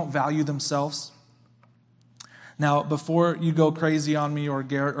 People don't value themselves. Now, before you go crazy on me or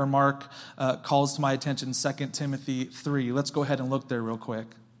Garrett or Mark calls to my attention 2 Timothy 3, let's go ahead and look there real quick.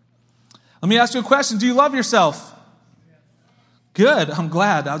 Let me ask you a question. Do you love yourself? Good. I'm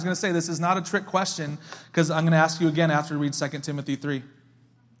glad. I was going to say this is not a trick question because I'm going to ask you again after we read 2 Timothy 3.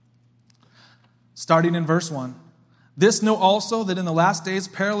 Starting in verse 1. This know also that in the last days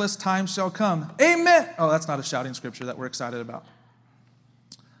perilous times shall come. Amen. Oh, that's not a shouting scripture that we're excited about.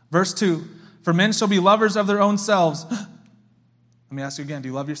 Verse 2. For men shall be lovers of their own selves. Let me ask you again. Do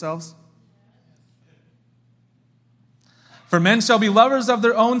you love yourselves? For men shall be lovers of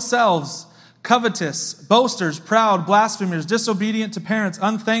their own selves, covetous, boasters, proud, blasphemers, disobedient to parents,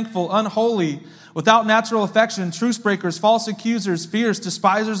 unthankful, unholy, without natural affection, truce breakers, false accusers, fierce,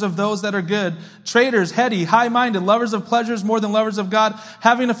 despisers of those that are good, traitors, heady, high-minded, lovers of pleasures more than lovers of God,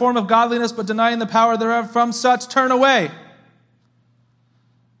 having a form of godliness but denying the power thereof. From such turn away.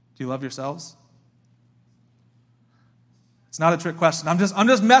 Do you love yourselves? It's not a trick question. I'm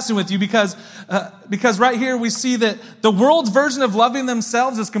just messing with you because right here we see that the world's version of loving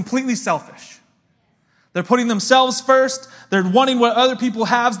themselves is completely selfish. They're putting themselves first. They're wanting what other people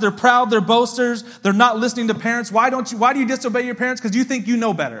have. They're proud. They're boasters. They're not listening to parents. Why do you disobey your parents? Because you think you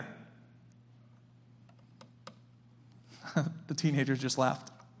know better. The teenagers just laughed.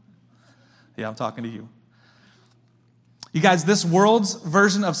 Yeah, I'm talking to you. You guys, this world's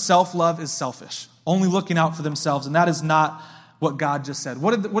version of self-love is selfish. Only looking out for themselves. And that is not what God just said.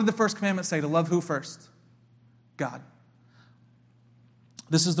 What did the first commandment say? To love who first? God.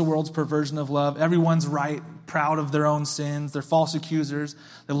 This is the world's perversion of love. Everyone's right, proud of their own sins. They're false accusers.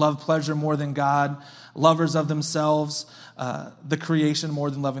 They love pleasure more than God. Lovers of themselves, the creation more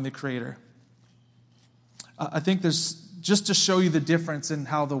than loving the Creator. I think there's, just to show you the difference in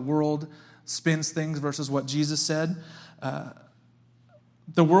how the world spins things versus what Jesus said,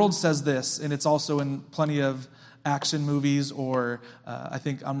 the world says this, and it's also in plenty of action movies, or I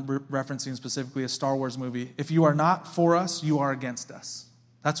think I'm referencing specifically a Star Wars movie. If you are not for us, you are against us.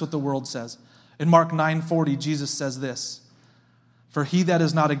 That's what the world says. In Mark 9:40, Jesus says this, for he that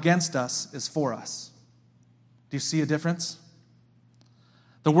is not against us is for us. Do you see a difference?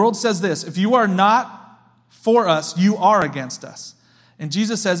 The world says this, if you are not for us, you are against us. And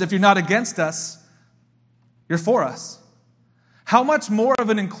Jesus says, if you're not against us, you're for us. How much more of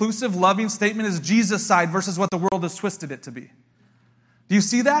an inclusive, loving statement is Jesus' side versus what the world has twisted it to be? Do you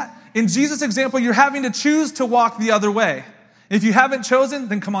see that? In Jesus' example, you're having to choose to walk the other way. If you haven't chosen,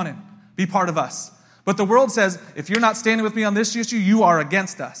 then come on in. Be part of us. But the world says, if you're not standing with me on this issue, you are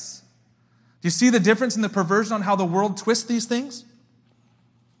against us. Do you see the difference in the perversion on how the world twists these things?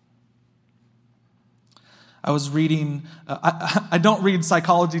 I was reading, I don't read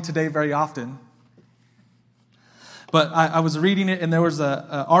Psychology Today very often, but I was reading it and there was an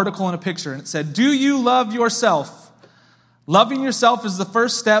article and a picture and it said, do you love yourself? Loving yourself is the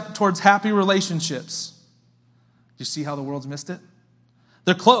first step towards happy relationships. Do you see how the world's missed it?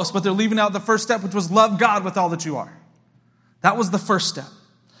 They're close, but they're leaving out the first step, which was love God with all that you are. That was the first step.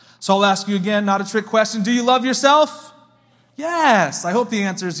 So I'll ask you again, not a trick question. Do you love yourself? Yes. I hope the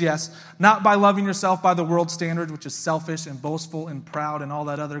answer is yes. Not by loving yourself by the world standard, which is selfish and boastful and proud and all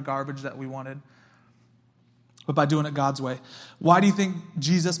that other garbage that we wanted, but by doing it God's way. Why do you think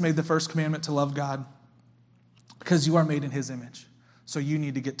Jesus made the first commandment to love God? Because you are made in his image. So you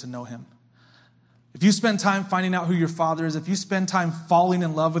need to get to know him. If you spend time finding out who your Father is, if you spend time falling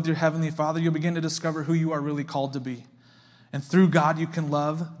in love with your Heavenly Father, you'll begin to discover who you are really called to be. And through God, you can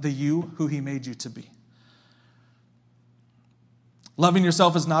love the you who he made you to be. Loving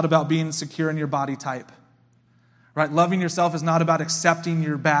yourself is not about being secure in your body type. Right? Loving yourself is not about accepting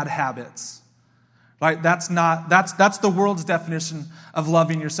your bad habits. Right? That's the world's definition of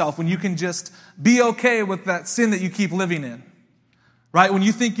loving yourself. When you can just be okay with that sin that you keep living in. Right? When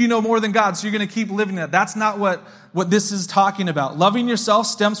you think you know more than God, so you're going to keep living that. That's not what this is talking about. Loving yourself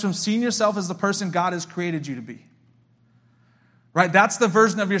stems from seeing yourself as the person God has created you to be. right? That's the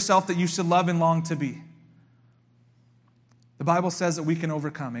version of yourself that you should love and long to be. The Bible says that we can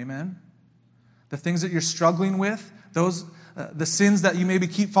overcome, amen? The things that you're struggling with, the sins that you maybe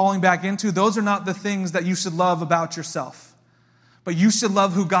keep falling back into, those are not the things that you should love about yourself. But you should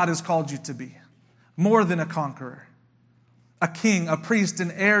love who God has called you to be, more than a conqueror, a king, a priest, an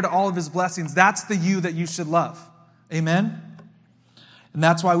heir to all of his blessings. That's the you that you should love, amen? And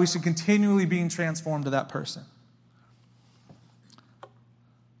that's why we should continually be transformed to that person.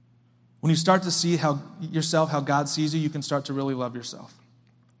 When you start to see how God sees you, you can start to really love yourself.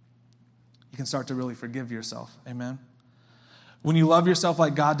 You can start to really forgive yourself. Amen? When you love yourself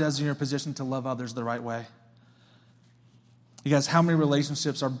like God does, you're in a position to love others the right way. You guys, how many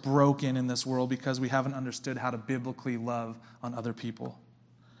relationships are broken in this world because we haven't understood how to biblically love on other people?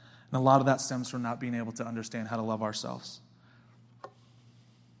 And a lot of that stems from not being able to understand how to love ourselves.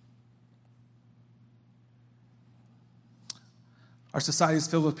 Our society is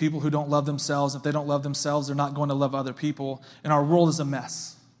filled with people who don't love themselves. If they don't love themselves, they're not going to love other people. And our world is a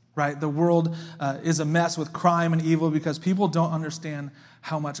mess, right? The world is a mess with crime and evil because people don't understand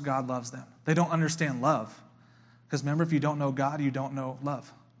how much God loves them. They don't understand love. Because remember, if you don't know God, you don't know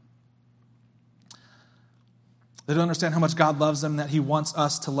love. They don't understand how much God loves them, that he wants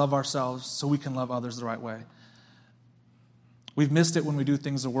us to love ourselves so we can love others the right way. We've missed it when we do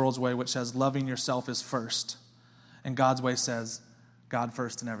things the world's way, which says loving yourself is first. And God's way says God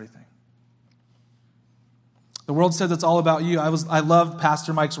first in everything. The world says it's all about you. I loved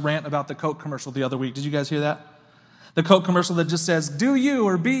Pastor Mike's rant about the Coke commercial the other week. Did you guys hear that? The Coke commercial that just says, do you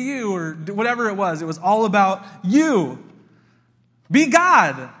or be you or whatever it was. It was all about you. Be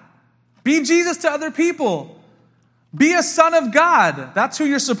God. Be Jesus to other people. Be a son of God. That's who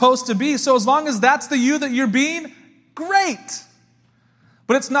you're supposed to be. So as long as that's the you that you're being, great.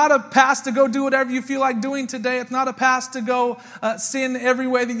 But it's not a pass to go do whatever you feel like doing today. It's not a pass to go sin every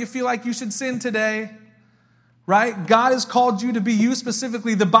way that you feel like you should sin today. Right? God has called you to be you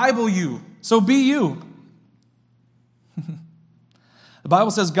specifically, the Bible you. So be you. The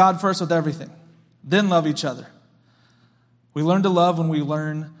Bible says God first with everything. Then love each other. We learn to love when we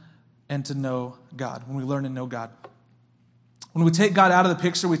learn and to know God. When we learn and know God. When we take God out of the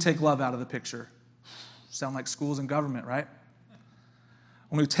picture, we take love out of the picture. Sound like schools and government, right?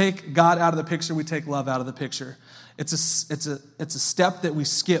 When we take God out of the picture, we take love out of the picture. It's a step that we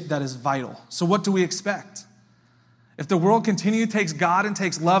skip that is vital. So what do we expect? If the world continually takes God and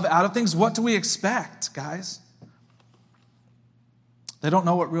takes love out of things, what do we expect, guys? They don't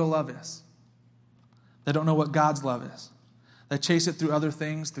know what real love is. They don't know what God's love is. They chase it through other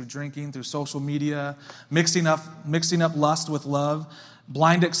things, through drinking, through social media, mixing up lust with love,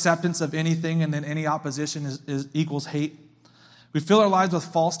 blind acceptance of anything, and then any opposition equals hate. We fill our lives with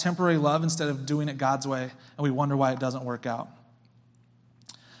false temporary love instead of doing it God's way, and we wonder why it doesn't work out.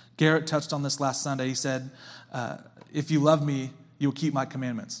 Garrett touched on this last Sunday. He said, if you love me, you'll keep my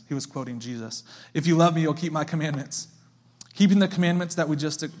commandments. He was quoting Jesus. If you love me, you'll keep my commandments. Keeping the commandments that were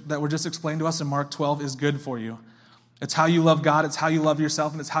just explained to us in Mark 12 is good for you. It's how you love God, it's how you love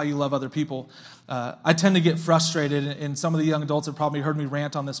yourself, and it's how you love other people. I tend to get frustrated, and some of the young adults have probably heard me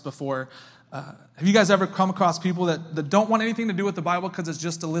rant on this before. Have you guys ever come across people that don't want anything to do with the Bible because it's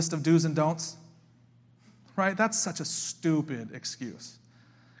just a list of do's and don'ts? Right? That's such a stupid excuse.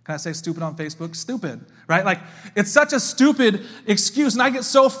 Can I say stupid on Facebook? Stupid, right? Like, it's such a stupid excuse, and I get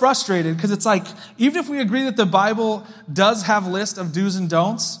so frustrated because it's like, even if we agree that the Bible does have a list of do's and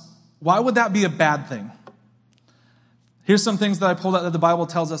don'ts, why would that be a bad thing? Here's some things that I pulled out that the Bible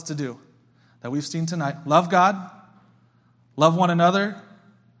tells us to do, that we've seen tonight. Love God, love one another,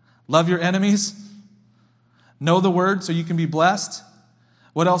 love your enemies, know the word so you can be blessed.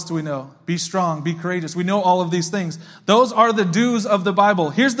 What else do we know? Be strong, be courageous. We know all of these things. Those are the do's of the Bible.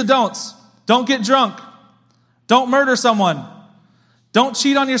 Here's the don'ts. Don't get drunk. Don't murder someone. Don't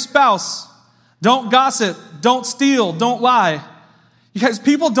cheat on your spouse. Don't gossip. Don't steal. Don't lie. You guys,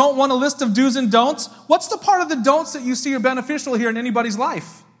 people don't want a list of do's and don'ts. What's the part of the don'ts that you see are beneficial here in anybody's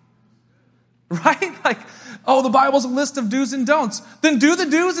life? Right? Like, oh, the Bible's a list of do's and don'ts. Then do the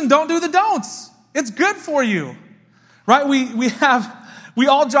do's and don't do the don'ts. It's good for you. Right? We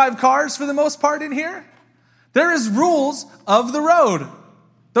all drive cars for the most part in here. There is rules of the road.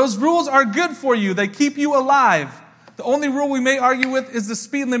 Those rules are good for you. They keep you alive. The only rule we may argue with is the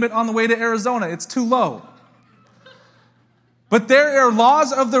speed limit on the way to Arizona. It's too low. But there are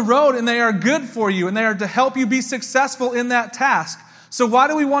laws of the road, and they are good for you, and they are to help you be successful in that task. So why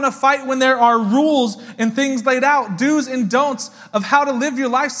do we want to fight when there are rules and things laid out, do's and don'ts of how to live your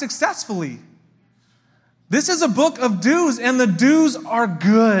life successfully? This is a book of do's, and the do's are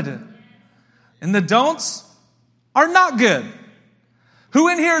good. And the don'ts are not good. Who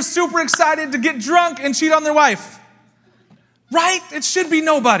in here is super excited to get drunk and cheat on their wife? Right? It should be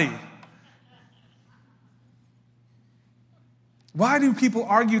nobody. Why do people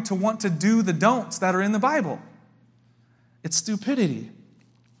argue to want to do the don'ts that are in the Bible? It's stupidity.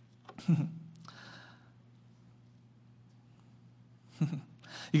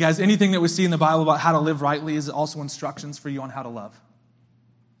 You guys, anything that we see in the Bible about how to live rightly is also instructions for you on how to love.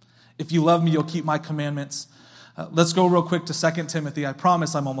 If you love me, you'll keep my commandments. Let's go real quick to 2 Timothy. I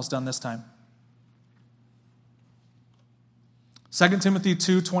promise I'm almost done this time. 2 Timothy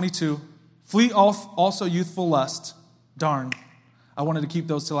 2:22. Flee also youthful lust. Darn. I wanted to keep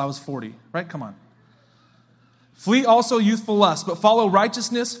those till I was 40. Right? Come on. Flee also youthful lust, but follow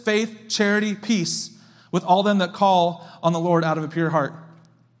righteousness, faith, charity, peace with all them that call on the Lord out of a pure heart.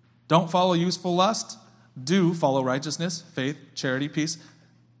 Don't follow youthful lust. Do follow righteousness, faith, charity, peace.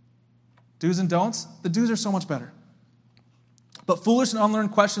 Do's and don'ts. The do's are so much better. But foolish and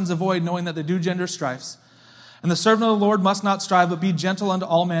unlearned questions avoid, knowing that they do gender strifes. And the servant of the Lord must not strive, but be gentle unto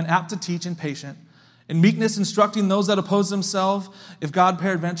all men, apt to teach and patient. In meekness instructing those that oppose themselves, if God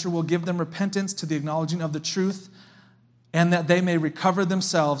peradventure will give them repentance to the acknowledging of the truth, and that they may recover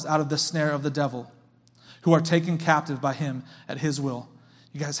themselves out of the snare of the devil, who are taken captive by him at his will.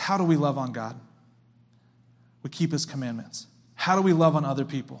 You guys, how do we love on God? We keep his commandments. How do we love on other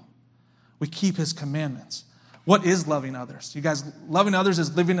people? We keep his commandments. What is loving others? You guys, loving others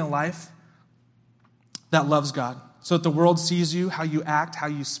is living a life that loves God. So that the world sees you, how you act, how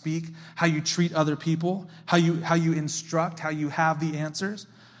you speak, how you treat other people, how you instruct, how you have the answers.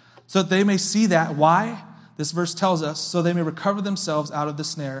 So that they may see that. Why? This verse tells us, so they may recover themselves out of the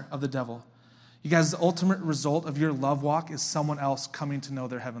snare of the devil. You guys, the ultimate result of your love walk is someone else coming to know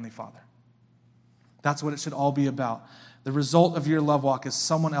their Heavenly Father. That's what it should all be about. The result of your love walk is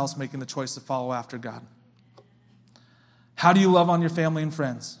someone else making the choice to follow after God. How do you love on your family and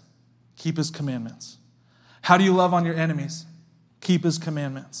friends? Keep his commandments. How do you love on your enemies? Keep his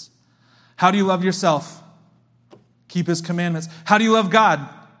commandments. How do you love yourself? Keep his commandments. How do you love God?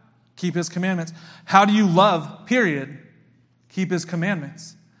 Keep his commandments. How do you love, period? Keep his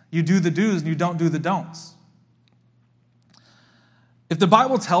commandments. You do the do's and you don't do the don'ts. If the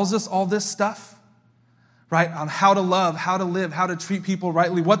Bible tells us all this stuff, right, on how to love, how to live, how to treat people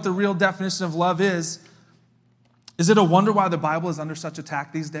rightly, what the real definition of love is it a wonder why the Bible is under such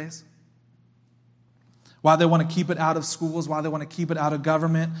attack these days? Why they want to keep it out of schools, why they want to keep it out of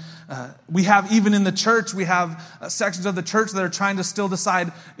government. We have, even in the church, we have sections of the church that are trying to still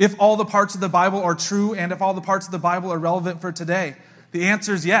decide if all the parts of the Bible are true and if all the parts of the Bible are relevant for today. The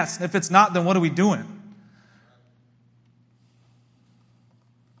answer is yes. If it's not, then what are we doing?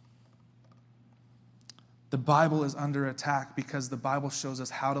 The Bible is under attack because the Bible shows us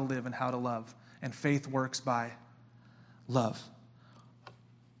how to live and how to love. And faith works by love.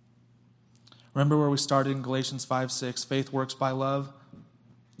 Remember where we started in Galatians 5:6. Faith works by love.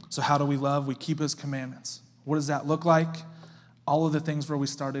 So how do we love? We keep his commandments. What does that look like? All of the things where we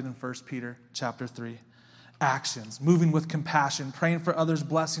started in 1 Peter chapter 3. Actions, moving with compassion, praying for others,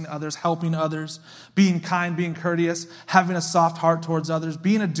 blessing others, helping others, being kind, being courteous, having a soft heart towards others,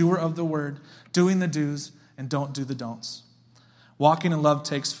 being a doer of the word, doing the do's, and don't do the don'ts. Walking in love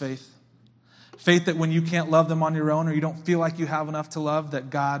takes faith. Faith that when you can't love them on your own or you don't feel like you have enough to love,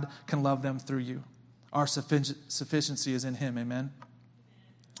 that God can love them through you. Our sufficiency is in him, amen?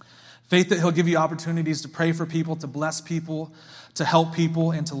 Faith that he'll give you opportunities to pray for people, to bless people, to help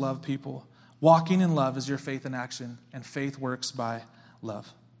people, and to love people. Walking in love is your faith in action, and faith works by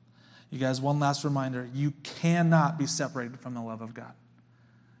love. You guys, one last reminder, you cannot be separated from the love of God.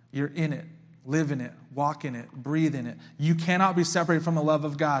 You're in it. Live in it, walk in it, breathe in it. You cannot be separated from the love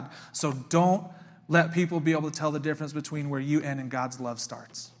of God. So don't let people be able to tell the difference between where you end and God's love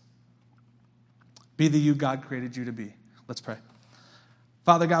starts. Be the you God created you to be. Let's pray.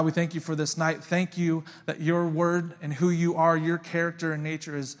 Father God, we thank you for this night. Thank you that your word and who you are, your character and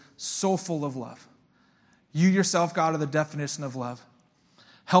nature is so full of love. You yourself, God, are the definition of love.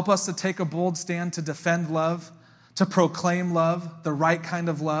 Help us to take a bold stand to defend love, to proclaim love, the right kind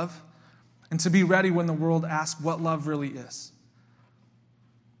of love, and to be ready when the world asks what love really is.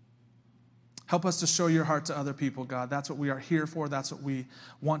 Help us to show your heart to other people, God. That's what we are here for. That's what we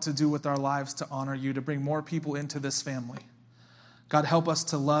want to do with our lives, to honor you, to bring more people into this family. God, help us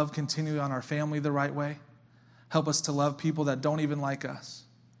to love continually on our family the right way. Help us to love people that don't even like us.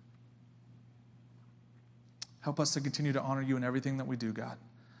 Help us to continue to honor you in everything that we do, God.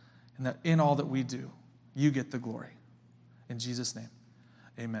 And that in all that we do, you get the glory. In Jesus' name,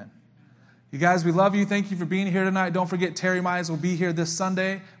 amen. You guys, we love you. Thank you for being here tonight. Don't forget, Terry Mize will be here this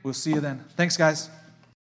Sunday. We'll see you then. Thanks, guys.